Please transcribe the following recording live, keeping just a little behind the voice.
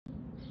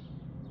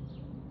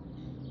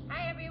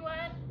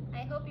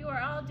hope you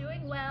are all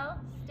doing well,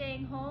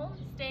 staying home,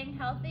 staying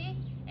healthy,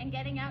 and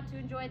getting out to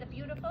enjoy the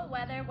beautiful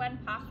weather when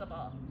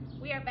possible.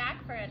 We are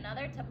back for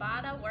another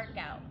Tabata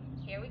workout.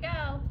 Here we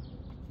go.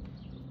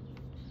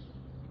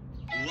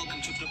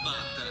 Welcome to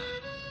Tabata.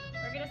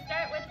 We're going to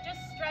start with just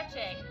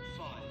stretching.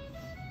 5.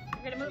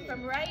 We're going to move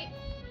from right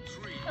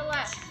 3, to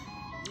left.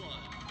 2, 1,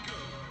 go.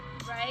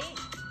 Right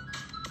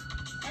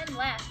and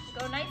left.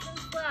 Go nice and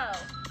slow.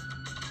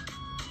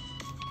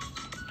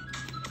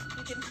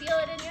 You can feel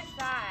it in your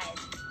thighs.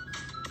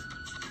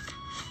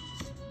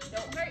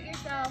 Don't hurt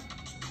yourself.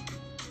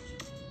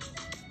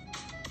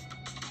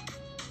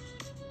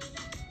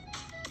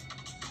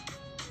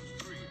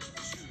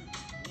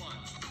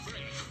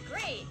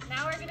 Great,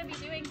 now we're going to be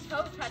doing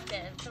toe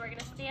touches. So we're going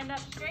to stand up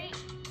straight,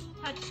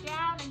 touch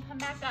down, and come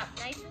back up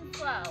nice and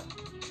slow.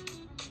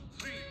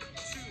 3,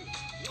 2,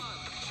 1,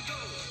 go.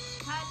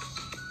 Touch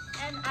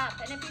and up.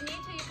 And if you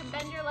need to, you can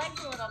bend your legs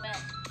a little bit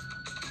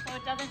so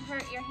it doesn't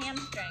hurt your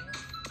hamstrings.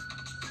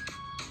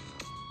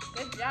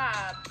 Good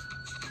job.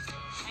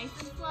 Nice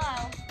and slow.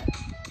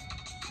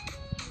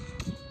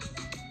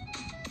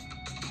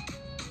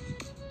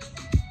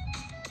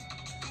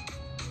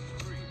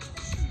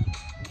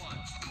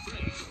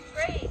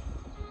 Great.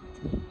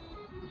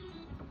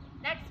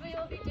 Next we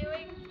will be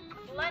doing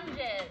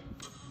lunges.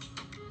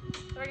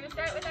 So we're going to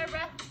start with our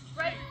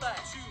right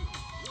foot.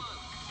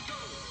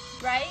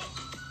 Right,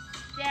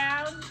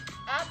 down,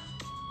 up,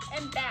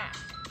 and back.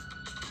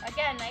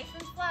 Again, nice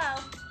and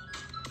slow.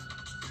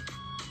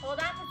 Hold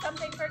on to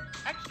something for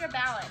extra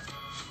balance.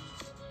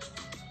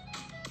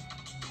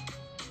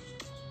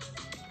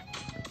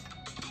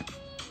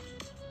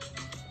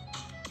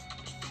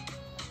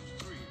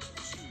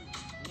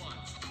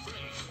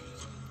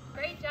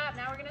 Great job.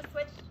 Now we're going to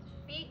switch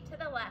feet to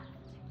the left.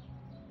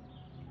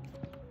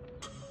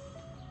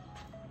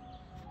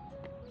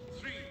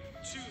 3,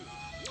 2,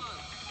 1,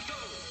 go.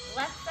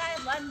 Left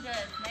side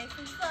lunges, nice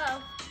and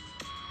slow.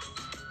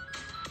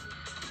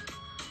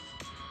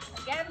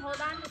 Again,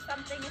 hold on to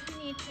something if you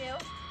need to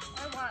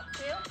or want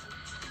to.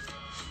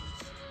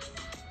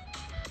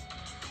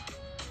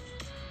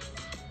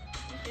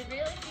 You should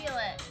really feel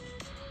it.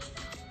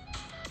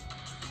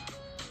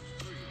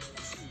 3,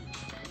 2,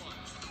 1,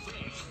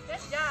 finish.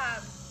 Good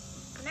job.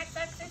 The next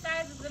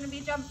exercise is going to be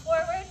jump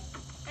forward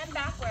and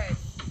backwards.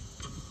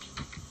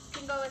 You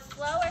can go as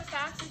slow or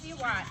fast as you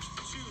want.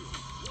 2,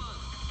 1,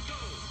 go.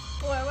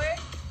 Forward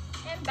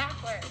and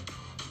backward.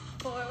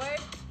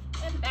 Forward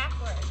and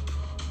backward.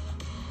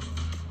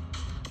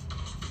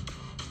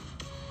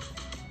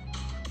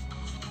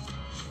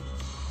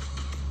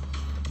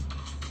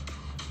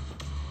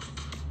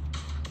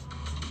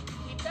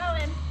 Keep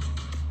going.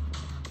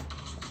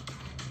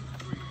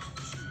 3, 2,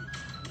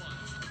 1,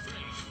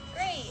 finish.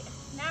 Great.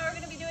 Now we're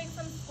going to be doing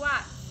some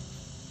squats.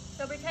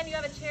 So pretend you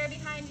have a chair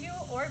behind you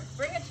or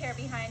bring a chair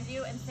behind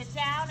you and sit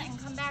down and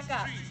come back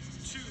up.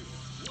 3, 2,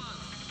 1,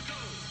 go.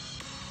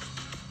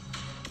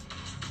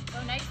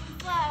 Go nice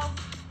and slow.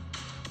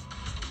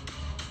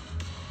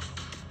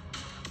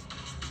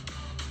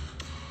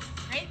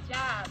 Great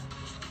job.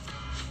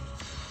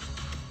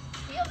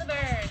 Feel the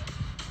burn.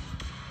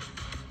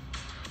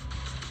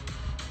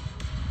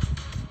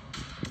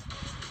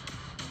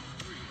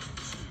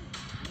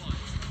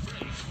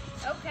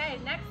 Okay,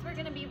 next we're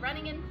going to be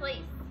running in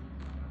place.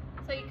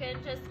 So you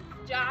can just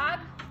jog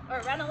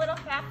or run a little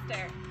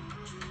faster.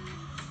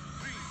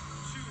 3,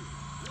 2,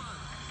 1,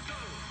 go.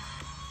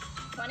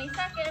 20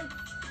 seconds.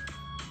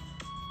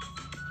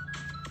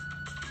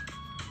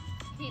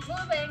 Keep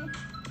moving.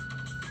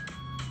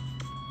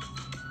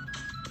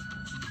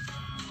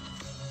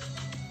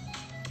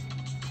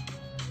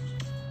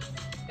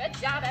 Good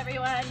job,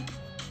 everyone.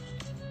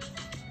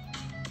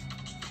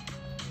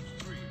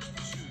 3,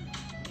 2,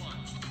 1,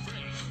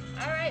 finish.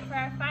 All right, for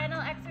our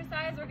final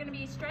exercise, we're going to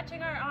be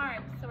stretching our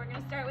arms. So we're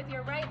going to start with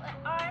your right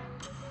arm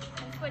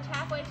and switch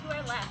halfway to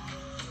our left.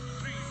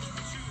 3, 2,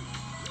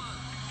 1,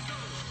 go.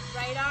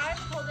 Right arm,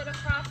 hold it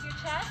across your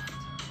chest.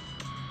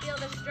 Feel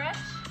the stretch.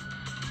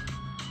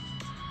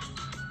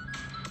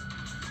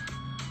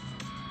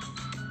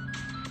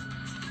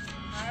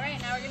 All right,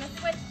 now we're going to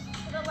switch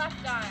to the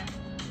left arm.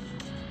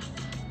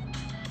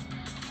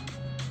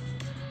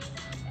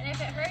 And if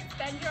it hurts,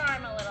 bend your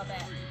arm a little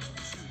bit. 3,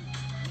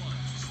 2, 1,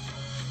 stop.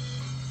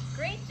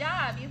 Great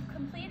job. You've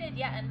completed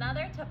yet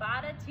another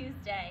Tabata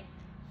Tuesday.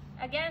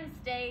 Again,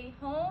 stay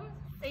home,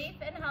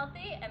 safe and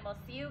healthy, and we'll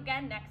see you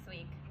again next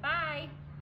week. Bye.